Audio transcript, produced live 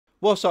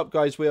What's up,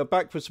 guys? We are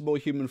back for some more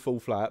Human Fall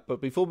Flat, but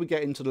before we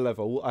get into the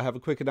level, I have a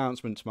quick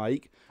announcement to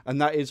make,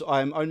 and that is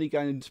I am only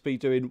going to be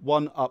doing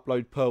one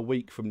upload per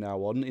week from now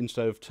on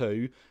instead of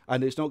two,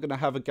 and it's not going to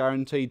have a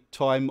guaranteed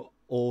time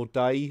or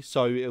day,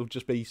 so it'll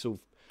just be sort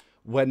of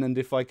when and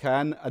if I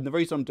can. And the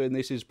reason I'm doing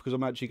this is because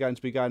I'm actually going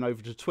to be going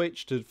over to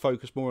Twitch to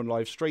focus more on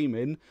live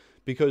streaming,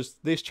 because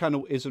this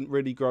channel isn't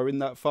really growing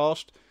that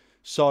fast,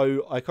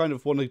 so I kind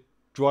of want to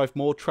drive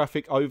more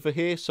traffic over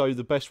here, so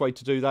the best way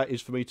to do that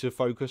is for me to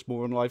focus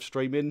more on live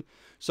streaming.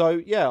 So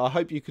yeah, I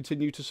hope you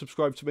continue to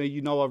subscribe to me.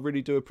 You know I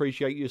really do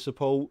appreciate your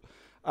support.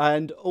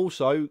 And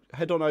also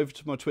head on over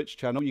to my Twitch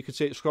channel. You can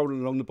see it scrolling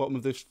along the bottom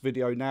of this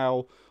video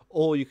now,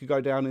 or you can go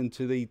down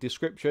into the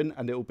description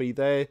and it will be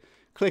there.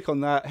 Click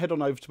on that, head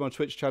on over to my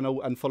Twitch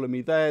channel and follow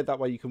me there. That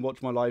way you can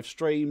watch my live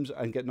streams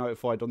and get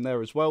notified on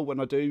there as well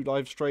when I do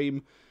live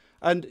stream.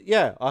 And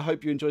yeah, I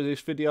hope you enjoy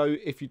this video.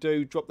 If you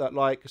do, drop that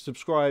like,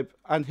 subscribe,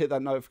 and hit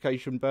that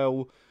notification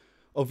bell.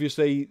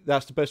 Obviously,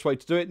 that's the best way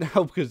to do it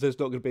now, because there's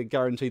not going to be a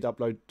guaranteed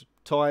upload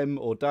time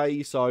or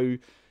day. So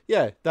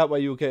yeah, that way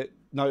you'll get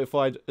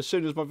notified as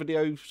soon as my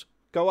videos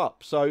go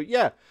up. So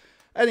yeah,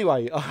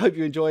 anyway, I hope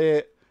you enjoy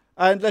it.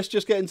 And let's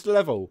just get into the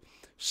level.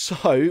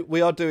 So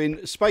we are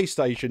doing Space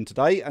Station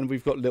today, and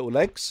we've got Little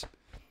Legs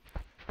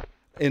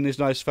in this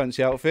nice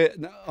fancy outfit.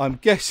 I'm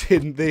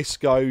guessing this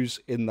goes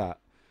in that.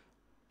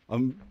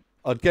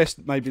 I'd guess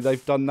maybe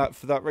they've done that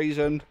for that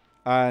reason.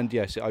 And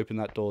yes, it opened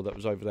that door that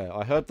was over there.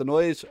 I heard the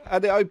noise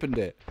and it opened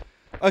it.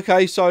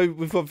 Okay, so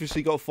we've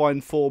obviously got to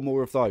find 4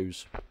 more of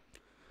those.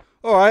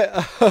 Alright,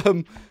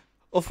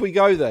 off we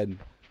go then.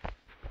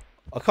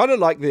 I kind of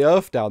like the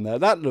earth down there.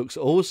 That looks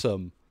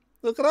awesome.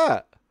 Look at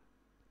that.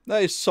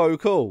 That is so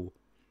cool.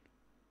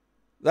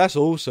 That's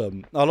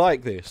awesome. I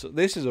like this.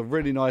 This is a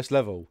really nice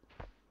level.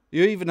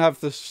 You even have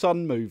the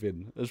sun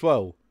moving as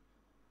well.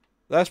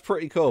 That's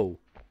pretty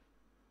cool.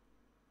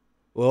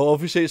 Well,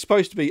 obviously it's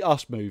supposed to be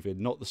us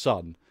moving, not the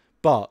sun.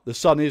 But the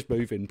sun is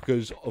moving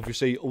because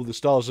obviously all the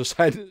stars are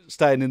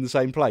staying in the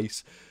same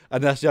place.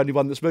 And that's the only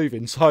one that's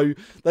moving. So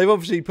they've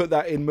obviously put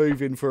that in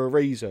moving for a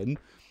reason.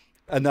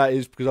 And that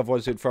is because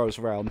otherwise it'd throw us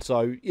around.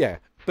 So yeah,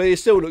 but it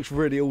still looks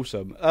really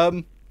awesome.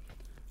 I'm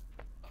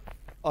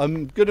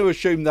going to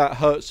assume that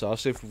hurts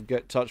us if we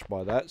get touched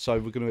by that. So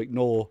we're going to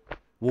ignore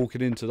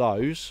walking into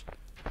those.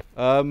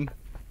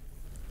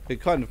 It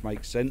kind of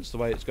makes sense the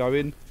way it's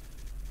going.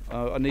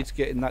 I need to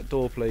get in that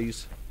door,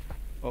 please.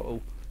 Uh-oh.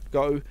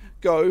 Go,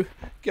 go,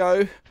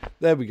 go.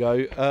 There we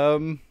go.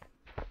 Can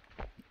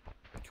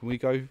we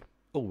go?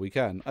 Oh, we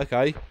can.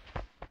 Okay.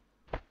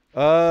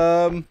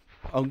 I'm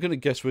going to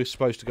guess we're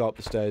supposed to go up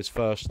the stairs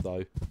first,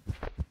 though.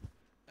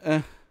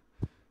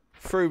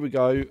 Through we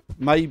go.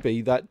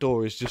 Maybe that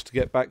door is just to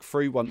get back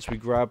through once we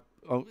grab...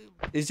 Oh,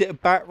 is it a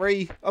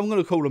battery? I'm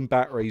going to call them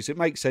batteries. It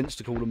makes sense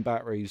to call them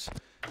batteries.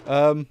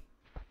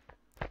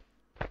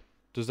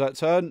 Does that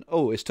turn?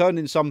 Oh, it's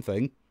turning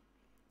something.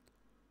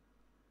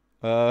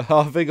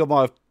 I think I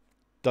might have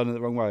done it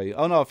the wrong way.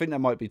 Oh, no, I think that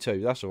might be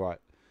 2. That's all right.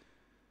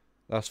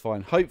 That's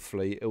fine.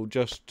 Hopefully, it'll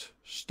just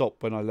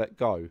stop when I let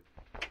go.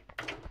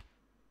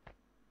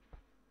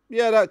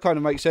 Yeah, that kind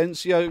of makes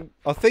sense. You know,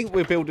 I think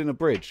we're building a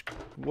bridge.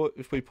 What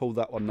if we pull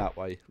that one that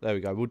way? There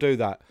we go. We'll do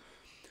that.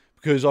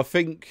 Because I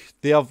think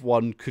the other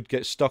one could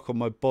get stuck on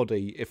my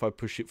body if I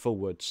push it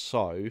forward.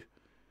 So,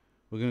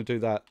 we're going to do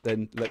that.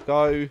 Then let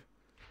go.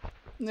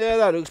 Yeah,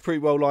 that looks pretty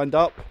well lined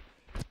up.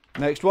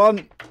 Next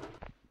one.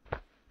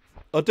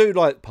 I do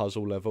like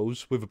puzzle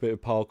levels with a bit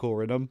of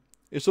parkour in them.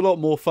 It's a lot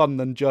more fun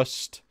than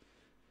just,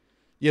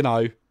 you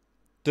know,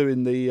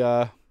 doing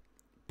the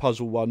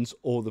puzzle ones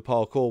or the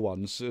parkour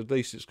ones. At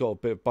least it's got a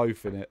bit of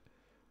both in it.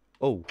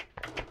 Oh,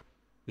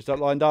 is that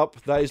lined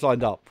up? That is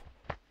lined up.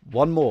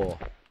 One more.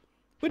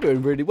 We're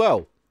doing really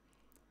well.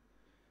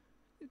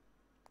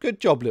 Good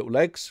job, Little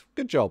Legs.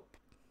 Good job.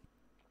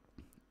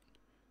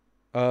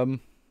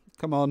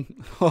 Come on.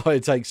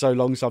 It takes so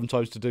long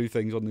sometimes to do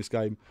things on this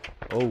game.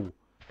 Oh.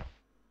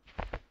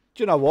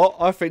 Do you know what?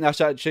 I think that's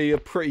actually a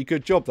pretty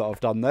good job that I've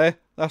done there.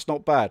 That's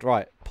not bad.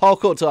 Right.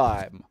 Parkour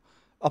time.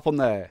 Up on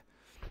there.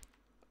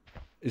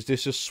 Is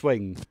this a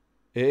swing?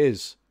 It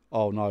is.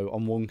 Oh no,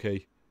 I'm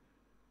wonky.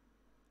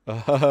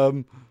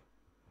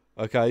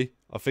 Okay.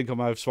 I think I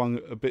may have swung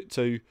a bit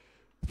too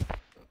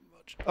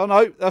much. Oh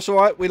no, that's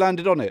alright. We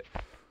landed on it.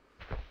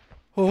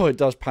 Oh, it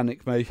does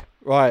panic me.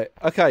 Right.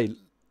 Okay.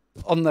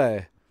 On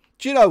there.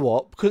 Do you know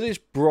what? Because it's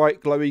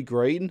bright, glowy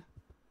green,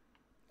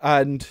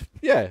 and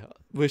yeah,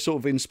 we're sort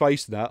of in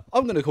space now,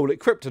 I'm going to call it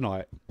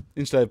kryptonite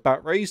instead of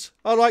batteries.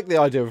 I like the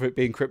idea of it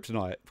being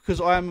kryptonite because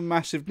I am a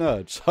massive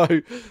nerd,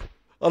 so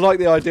I like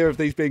the idea of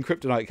these being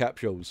kryptonite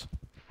capsules.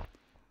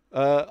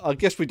 I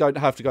guess we don't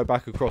have to go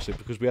back across it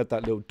because we had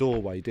that little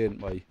doorway,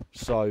 didn't we?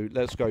 So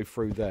let's go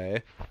through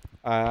there.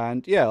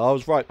 And yeah, I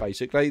was right,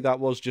 basically. That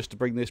was just to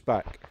bring this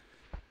back.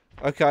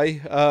 Okay,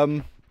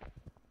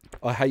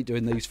 I hate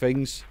doing these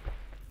things.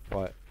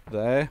 Right,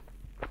 there.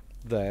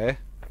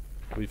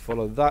 We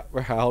follow that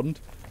round.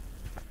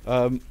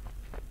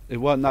 It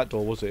weren't that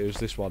door, was it? It was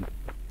this one.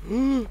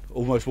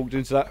 Almost walked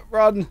into that.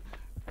 Run!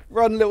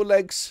 Run, Little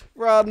Legs!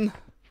 Run!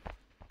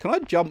 Can I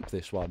jump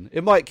this one?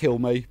 It might kill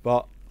me,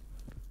 but...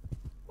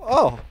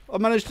 Oh, I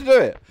managed to do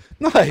it.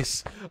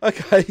 Nice.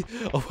 Okay.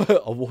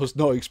 I was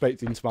not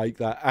expecting to make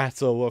that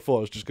at all. I thought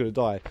I was just going to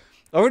die.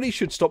 I really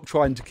should stop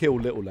trying to kill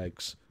little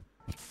legs.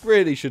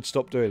 Really should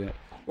stop doing it.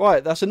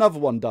 Right, that's another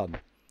one done.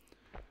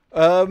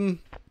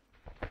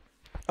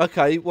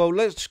 Okay, well,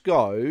 let's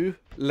go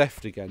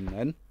left again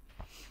then.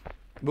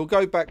 We'll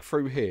go back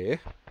through here.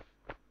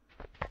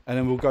 And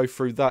then we'll go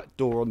through that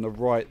door on the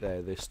right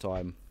there this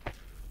time.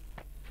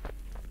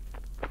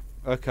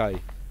 Okay.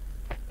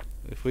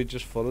 If we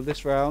just follow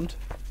this round.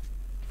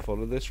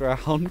 Follow this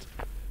round.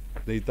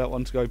 Need that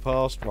one to go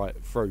past. Right,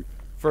 through.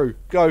 Through.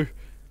 Go.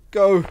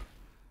 Go.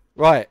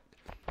 Right.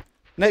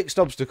 Next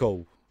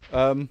obstacle.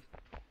 Do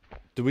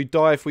we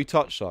die if we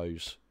touch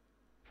those?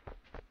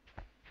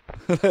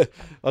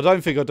 I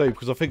don't think I do,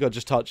 because I think I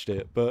just touched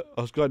it. But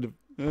I was kind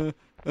of...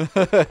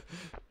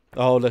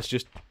 Oh, let's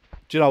just...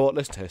 Do you know what?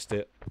 Let's test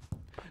it.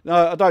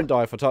 No, I don't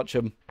die if I touch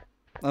them.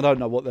 I don't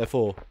know what they're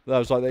for. That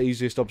was like the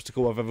easiest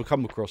obstacle I've ever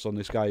come across on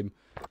this game.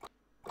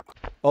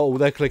 Oh,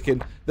 they're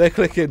clicking. They're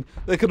clicking.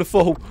 They're going to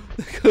fall.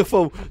 They're going to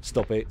fall.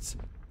 Stop it.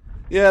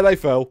 Yeah, they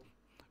fell.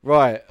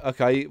 Right.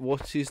 Okay.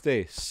 What is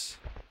this?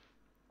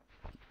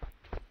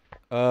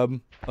 I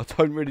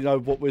don't really know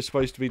what we're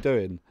supposed to be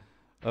doing.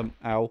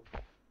 Ow.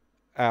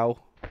 Ow.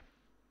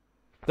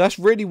 That's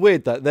really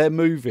weird that they're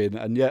moving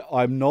and yet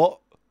I'm not.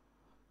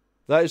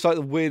 That is like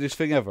the weirdest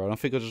thing ever, and I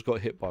think I just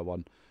got hit by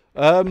one.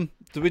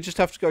 Do we just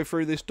have to go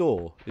through this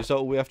door? Is that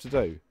all we have to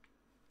do?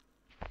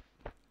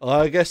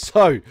 I guess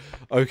so.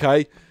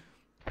 Okay.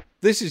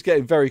 This is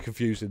getting very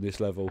confusing,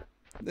 this level.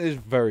 It is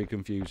very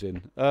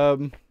confusing.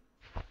 Okay,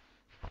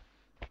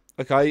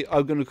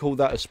 I'm going to call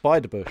that a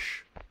spider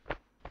bush.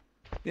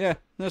 Yeah,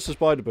 that's a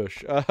spider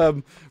bush.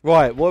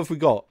 Right, what have we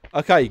got?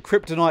 Okay,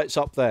 kryptonite's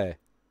up there.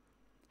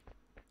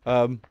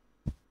 And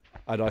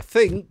I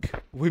think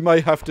we may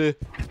have to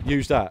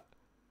use that.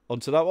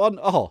 Onto that one.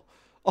 Oh,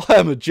 I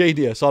am a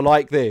genius. I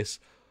like this.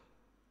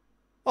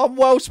 I'm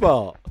well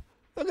smart.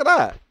 Look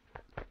at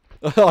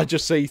that. I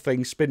just see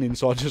things spinning,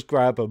 so I just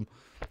grab them.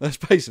 That's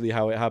basically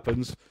how it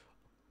happens.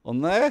 On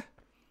there.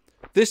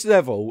 This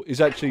level is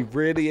actually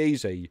really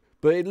easy,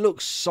 but it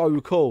looks so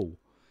cool.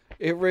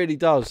 It really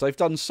does. They've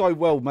done so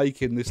well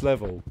making this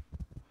level.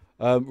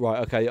 Right,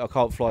 okay, I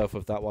can't fly off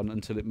of that one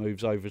until it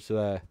moves over to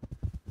there.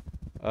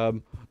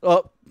 Oh.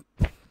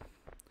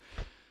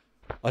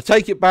 I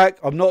take it back.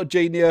 I'm not a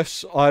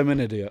genius. I'm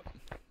an idiot.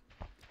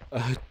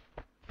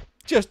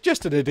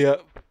 Just an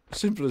idiot.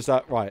 Simple as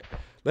that. Right.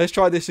 Let's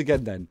try this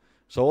again then.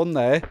 So on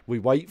there, we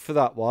wait for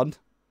that one.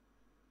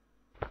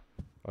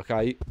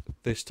 Okay.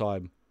 This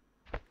time.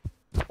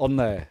 On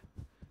there.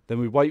 Then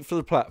we wait for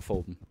the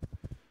platform.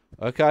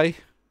 Okay.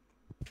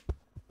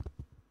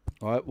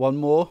 Alright, one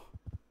more.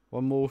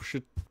 One more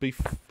should be...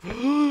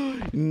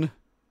 I didn't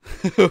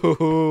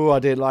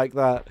like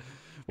that.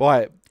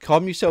 Right,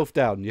 calm yourself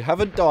down. You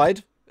haven't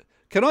died.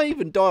 Can I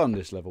even die on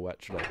this level,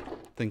 actually?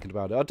 Thinking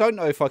about it. I don't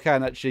know if I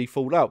can actually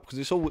fall out, because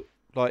it's all,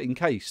 like,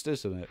 encased,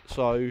 isn't it?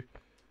 So,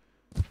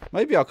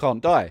 maybe I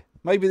can't die.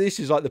 Maybe this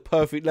is, like, the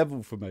perfect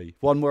level for me.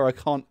 One where I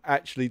can't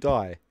actually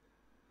die.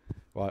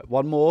 Right,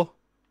 one more.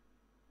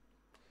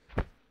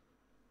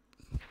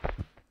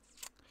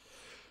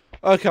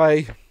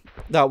 Okay,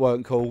 that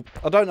weren't cool.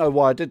 I don't know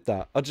why I did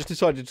that. I just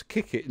decided to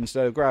kick it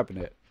instead of grabbing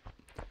it.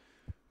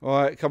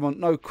 Alright, come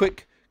on. No,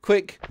 quick.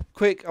 Quick,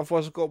 quick,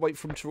 otherwise I've got to wait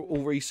for them to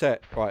all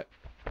reset. Right.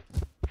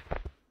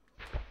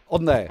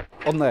 On there.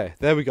 On there.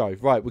 There we go.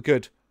 Right, we're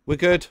good. We're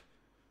good.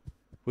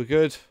 We're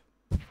good.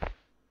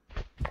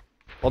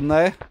 On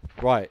there.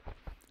 Right.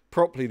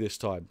 Properly this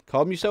time.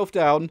 Calm yourself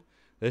down.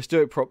 Let's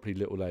do it properly,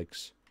 little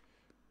legs.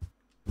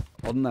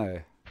 On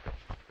there.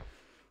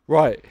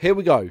 Right, here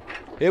we go.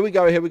 Here we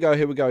go, here we go,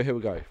 here we go, here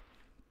we go.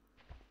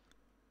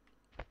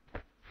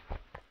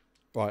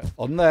 Right,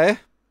 on there.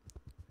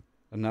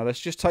 And now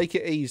let's just take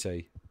it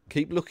easy.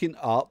 Keep looking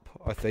up,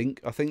 I think.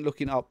 I think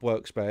looking up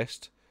works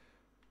best.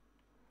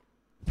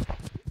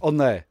 On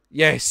there.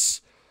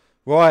 Yes!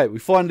 Right, we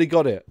finally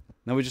got it.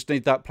 Now we just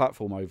need that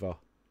platform over.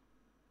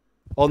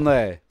 On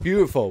there.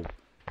 Beautiful.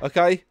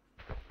 Okay.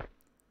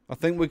 I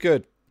think we're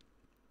good.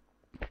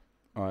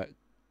 Alright.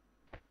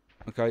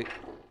 Okay.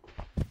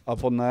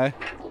 Up on there.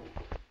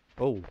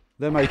 Oh,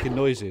 they're making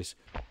noises.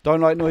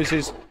 Don't like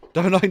noises.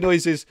 Don't like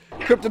noises.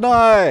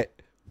 Kryptonite!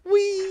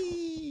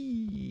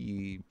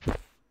 Whee!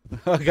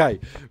 Okay,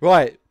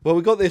 right. Well,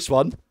 we got this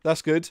one.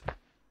 That's good.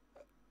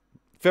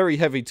 Very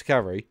heavy to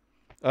carry.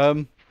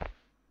 That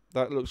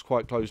looks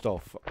quite closed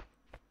off.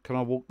 Can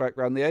I walk back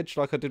around the edge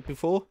like I did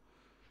before?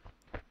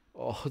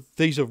 Oh,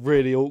 these are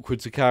really awkward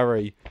to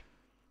carry.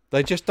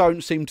 They just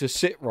don't seem to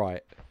sit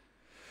right.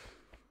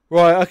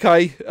 Right,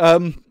 okay.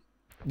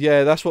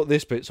 Yeah, that's what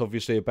this bit's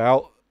obviously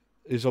about.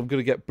 Is I'm going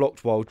to get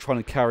blocked while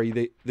trying to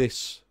carry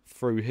this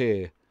through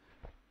here.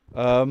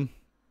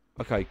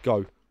 Okay,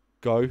 go.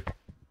 Go.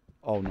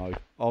 Oh no.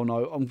 Oh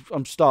no.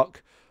 I'm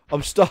stuck.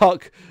 I'm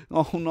stuck.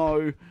 Oh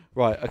no.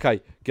 Right,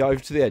 okay. Get over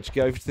to the edge.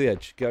 Get over to the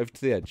edge. Get over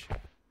to the edge.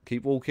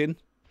 Keep walking.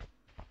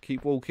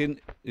 Keep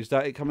walking. Is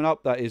that it coming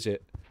up? That is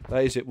it.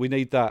 That is it. We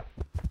need that.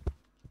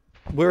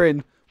 We're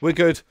in. We're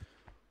good.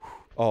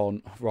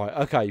 On. Right,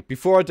 okay.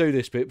 Before I do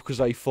this bit, because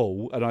they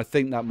fall, and I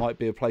think that might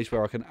be a place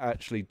where I can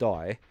actually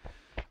die.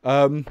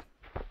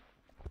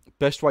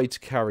 Best way to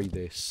carry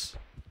this.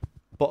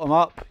 Bottom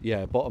up?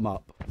 Yeah, bottom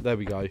up. There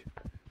we go.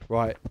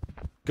 Right.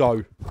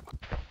 Go.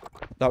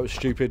 That was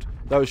stupid.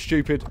 That was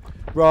stupid.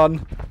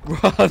 Run.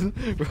 Run.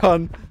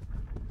 Run.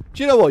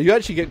 Do you know what? You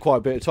actually get quite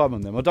a bit of time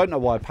on them. I don't know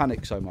why I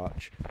panic so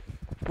much.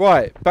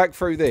 Right. Back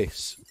through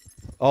this.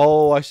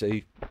 Oh, I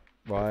see.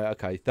 Right.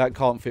 Okay. That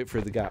can't fit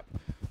through the gap.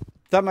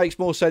 That makes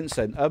more sense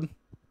then.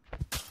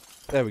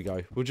 There we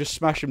go. We'll just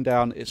smash them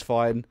down. It's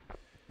fine.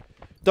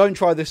 Don't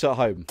try this at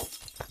home.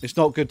 It's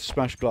not good to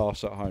smash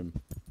glass at home.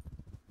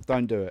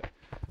 Don't do it.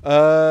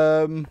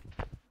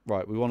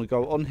 Right. We want to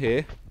go on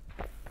here.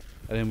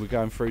 And then we're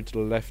going through to the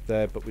left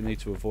there, but we need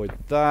to avoid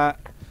that.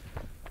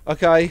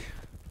 Okay.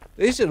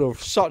 This is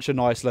such a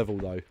nice level,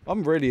 though.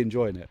 I'm really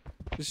enjoying it.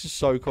 This is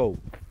so cool.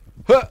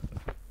 Huh!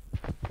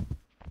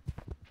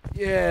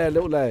 Yeah,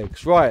 little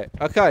legs. Right,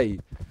 okay.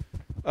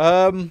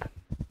 Oh,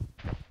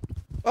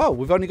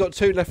 we've only got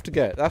 2 left to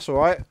get. That's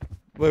alright.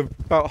 We're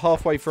about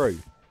halfway through.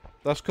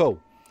 That's cool.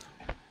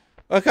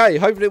 Okay,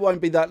 hopefully it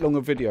won't be that long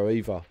a video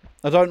either.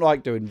 I don't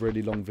like doing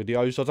really long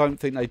videos. I don't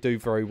think they do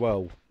very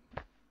well.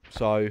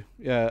 So,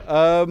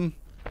 yeah.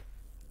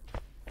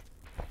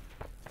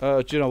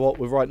 Do you know what?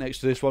 We're right next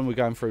to this one. We're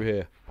going through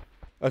here.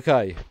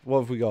 Okay, what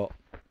have we got?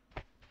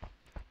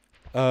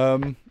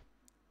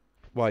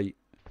 Wait.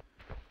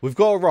 We've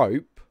got a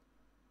rope.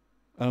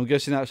 And I'm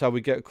guessing that's how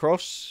we get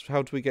across.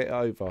 How do we get it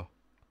over?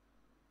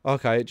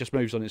 Okay, it just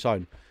moves on its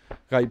own.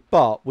 Okay,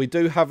 but we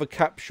do have a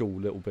capsule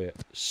little bit.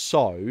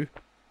 So,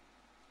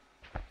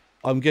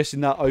 I'm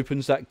guessing that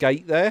opens that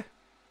gate there.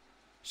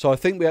 So I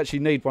think we actually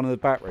need one of the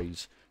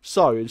batteries.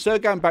 So, instead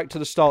of going back to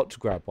the start to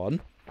grab one,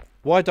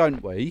 why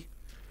don't we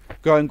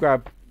go and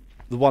grab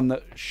the one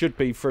that should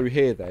be through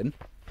here then.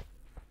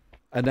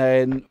 And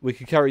then we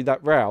could carry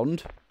that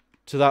round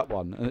to that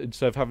one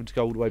instead of having to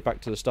go all the way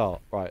back to the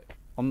start. Right,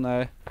 on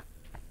there.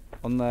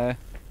 On there.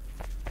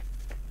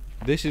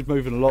 This is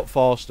moving a lot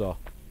faster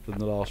than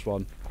the last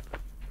one.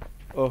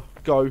 Oh,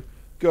 go,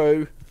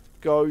 go,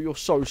 go. You're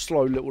so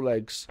slow, little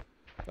legs.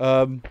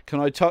 Can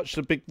I touch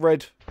the big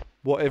red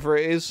whatever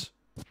it is?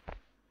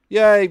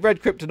 Yay,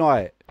 red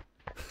kryptonite.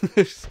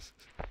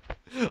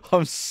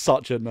 I'm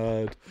such a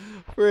nerd.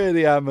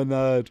 Really am a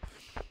nerd.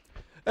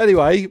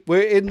 Anyway,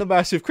 we're in the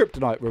massive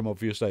kryptonite room,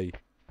 obviously.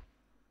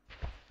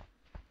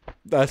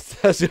 That's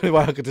the only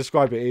way I could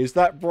describe it. Is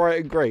that bright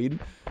and green?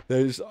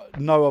 There's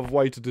no other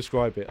way to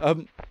describe it.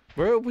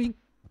 Where are we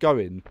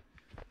going?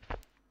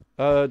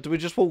 Do we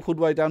just walk all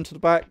the way down to the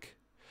back?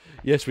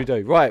 Yes, we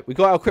do. Right, we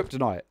got our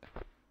kryptonite.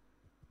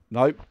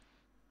 Nope.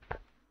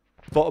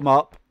 Bottom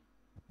up.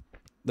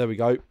 There we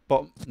go.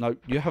 Bottom. No,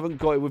 you haven't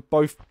got it with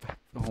both.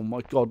 Oh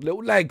my god,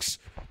 little legs.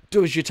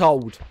 Do as you're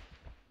told.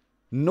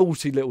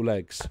 Naughty little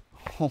legs.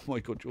 Oh my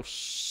god, you're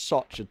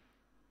such a...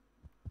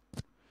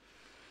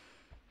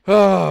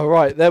 Ah,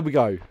 right, there we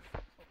go.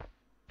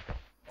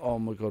 Oh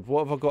my god,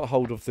 what have I got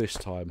hold of this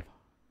time?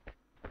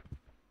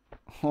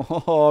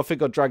 Oh, I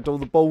think I dragged all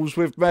the balls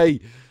with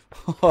me.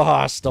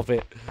 Stop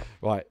it.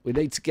 Right, we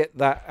need to get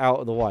that out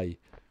of the way.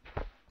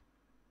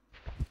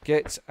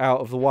 Get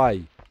out of the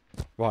way.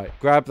 Right,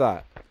 grab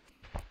that.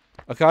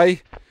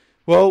 Okay.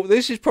 Well,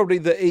 this is probably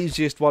the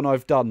easiest one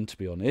I've done, to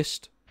be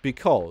honest.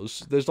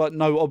 Because there's like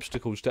no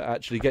obstacles to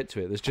actually get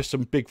to it. There's just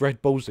some big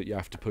red balls that you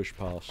have to push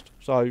past.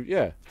 So,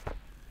 yeah.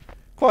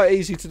 Quite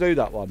easy to do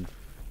that one.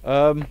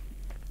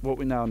 What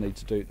we now need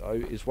to do, though,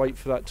 is wait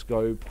for that to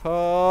go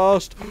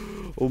past.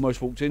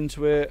 Almost walked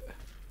into it.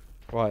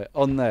 Right,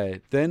 on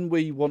there. Then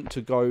we want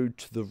to go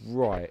to the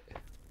right.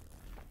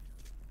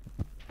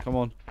 Come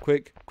on,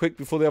 quick. Quick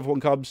before the other one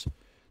comes.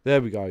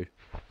 There we go.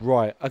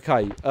 Right,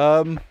 okay.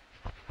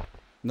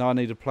 Now I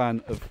need a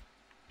plan of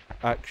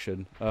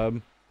action.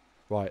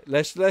 Right,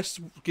 let's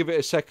give it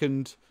a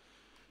second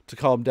to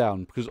calm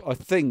down. Because I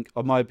think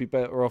I might be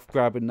better off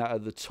grabbing that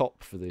at the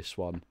top for this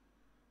one.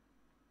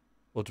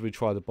 Or do we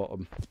try the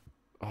bottom?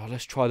 Oh,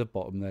 let's try the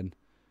bottom then.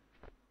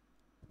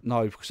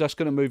 No, because that's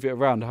going to move it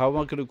around. How am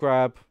I going to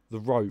grab the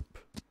rope?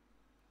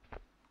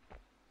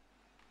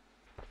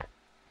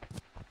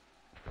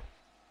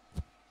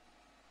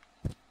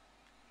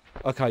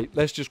 Okay,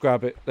 let's just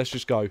grab it. Let's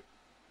just go.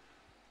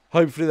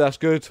 Hopefully that's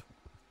good.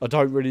 I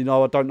don't really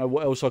know. I don't know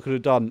what else I could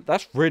have done.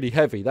 That's really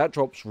heavy. That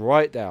drops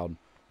right down.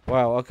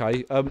 Wow,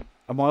 okay. Am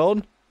I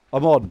on?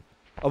 I'm on.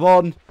 I'm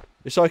on.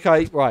 It's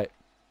okay. Right.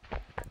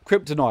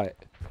 Kryptonite.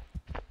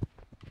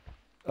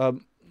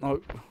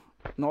 No.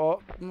 No.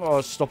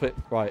 Oh, stop it.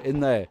 Right, in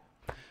there.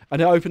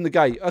 And it opened the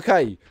gate.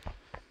 Okay.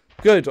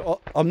 Good.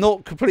 I'm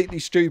not completely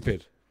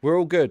stupid. We're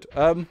all good.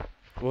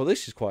 Well,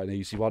 this is quite an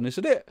easy one,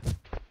 isn't it?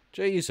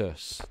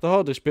 Jesus. The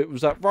hardest bit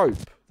was that rope.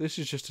 This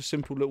is just a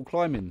simple little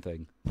climbing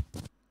thing.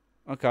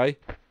 Okay.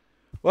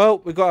 Well,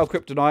 we got our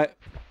kryptonite.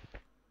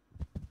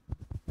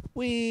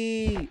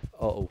 Whee!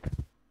 Uh-oh.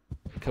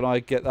 Can I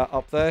get that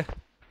up there?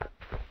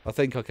 I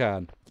think I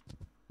can.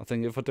 I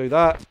think if I do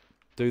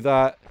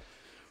that,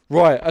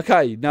 Right,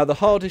 okay. Now, the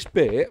hardest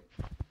bit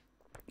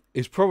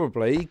is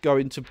probably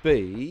going to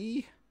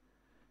be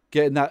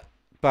getting that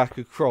back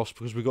across,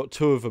 because we've got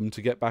 2 of them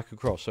to get back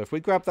across. So if we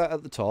grab that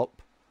at the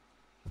top.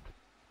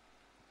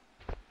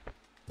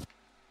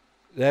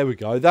 There we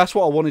go. That's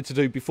what I wanted to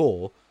do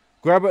before.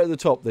 Grab it at the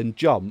top, then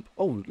jump.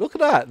 Oh, look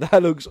at that.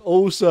 That looks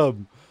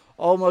awesome.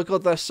 Oh my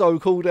god, that's so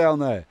cool down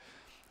there.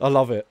 I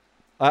love it.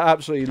 I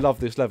absolutely love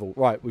this level.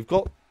 Right, we've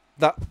got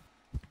that.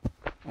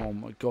 Oh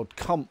my god,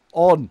 come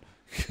on.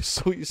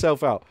 Sort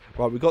yourself out.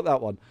 Right, we've got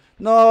that one.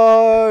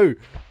 No!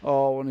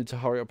 Oh, I wanted to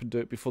hurry up and do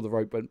it before the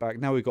rope went back.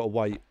 Now we've got to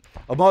wait.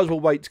 I might as well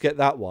wait to get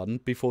that one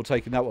before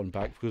taking that one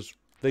back, because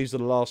these are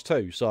the last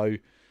 2. So,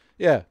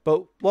 yeah.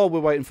 But while we're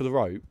waiting for the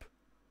rope,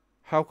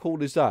 how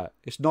cool is that?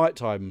 It's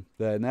nighttime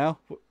there now.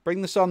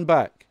 Bring the sun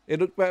back. It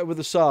looked better with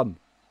the sun.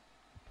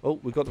 Oh,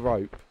 we've got the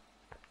rope.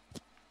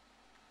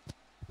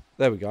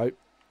 There we go.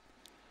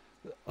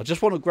 I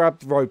just want to grab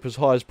the rope as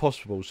high as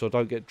possible so I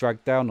don't get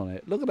dragged down on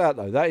it. Look at that,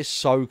 though. That is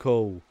so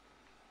cool.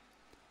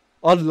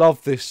 I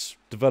love this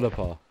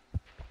developer.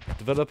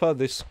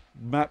 This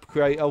map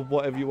creator,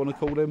 whatever you want to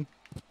call him.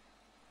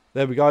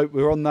 There we go.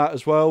 We're on that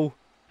as well.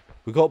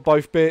 We've got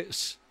both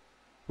bits.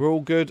 We're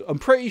all good. I'm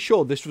pretty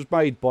sure this was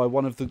made by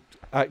one of the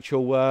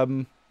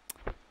actual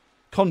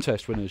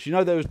contest winners. You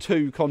know, there were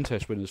 2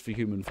 contest winners for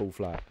Human Fall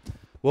Flat.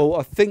 Well,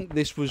 I think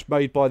this was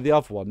made by the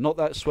other one. Not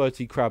that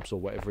Swirty Krabs or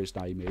whatever his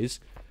name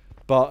is.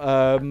 But,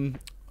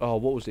 oh,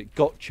 what was it?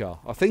 Gotcha.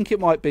 I think it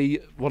might be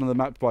one of the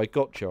maps by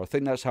Gotcha. I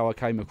think that's how I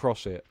came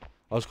across it.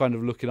 I was kind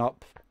of looking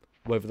up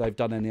whether they've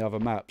done any other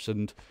maps.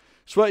 And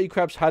Swirty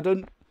Krabs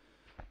hadn't,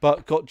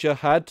 but Gotcha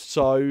had.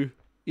 So,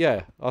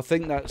 yeah, I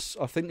think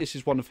this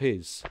is one of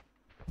his.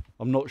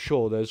 I'm not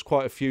sure. There's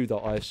quite a few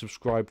that I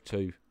subscribe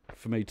to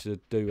for me to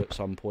do at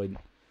some point.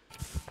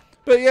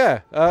 But,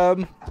 yeah,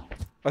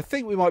 I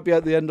think we might be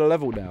at the end of the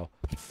level now.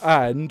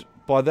 And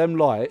by them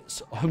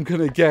lights, I'm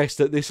going to guess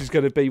that this is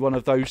going to be one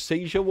of those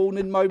seizure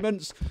warning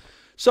moments.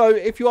 So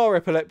if you are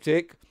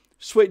epileptic,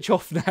 switch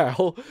off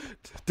now.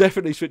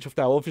 Definitely switch off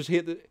now.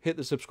 Obviously, hit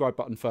the subscribe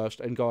button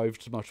first and go over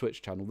to my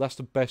Twitch channel. That's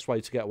the best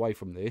way to get away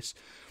from this.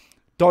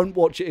 Don't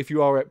watch it if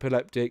you are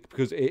epileptic,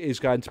 because it is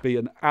going to be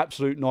an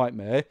absolute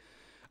nightmare.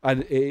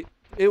 And it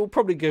will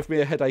probably give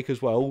me a headache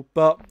as well.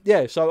 But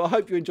yeah, so I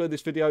hope you enjoyed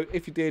this video.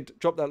 If you did,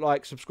 drop that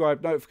like,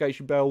 subscribe,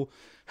 notification bell.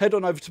 Head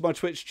on over to my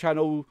Twitch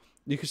channel.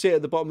 You can see it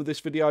at the bottom of this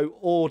video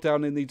or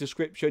down in the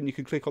description. You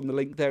can click on the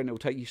link there and it will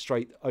take you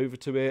straight over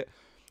to it.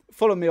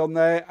 Follow me on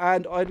there,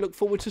 and I look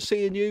forward to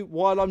seeing you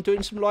while I'm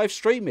doing some live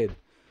streaming.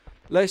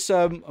 Let's,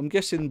 I'm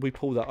guessing we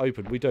pull that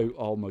open. We do.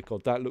 Oh my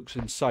god, that looks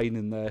insane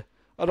in there.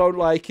 I don't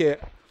like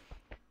it.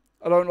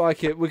 I don't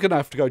like it. We're going to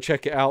have to go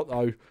check it out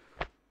though.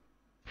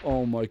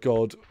 Oh my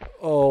god.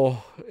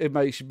 Oh, it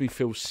makes me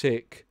feel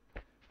sick.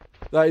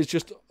 That is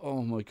just,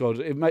 oh my god.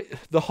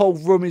 The whole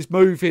room is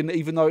moving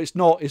even though it's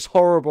not. It's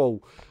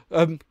horrible.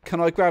 Can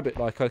I grab it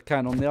like I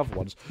can on the other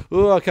ones?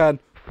 Oh, I can.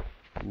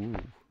 Ooh,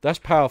 that's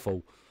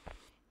powerful.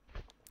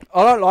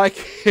 I don't like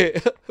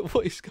it.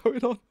 What is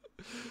going on?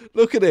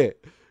 Look at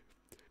it.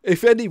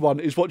 If anyone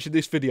is watching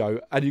this video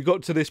and you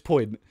got to this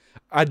point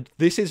and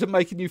this isn't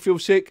making you feel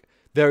sick,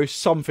 there is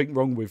something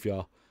wrong with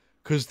you.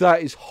 Because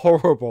that is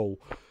horrible.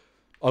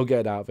 I'm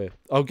getting out of here.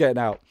 I'm getting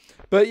out.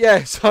 But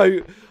yeah,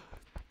 so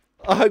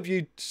I hope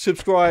you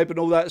subscribe and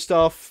all that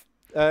stuff.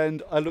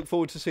 And I look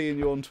forward to seeing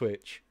you on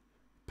Twitch.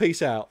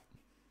 Peace out.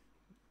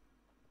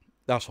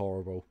 That's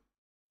horrible.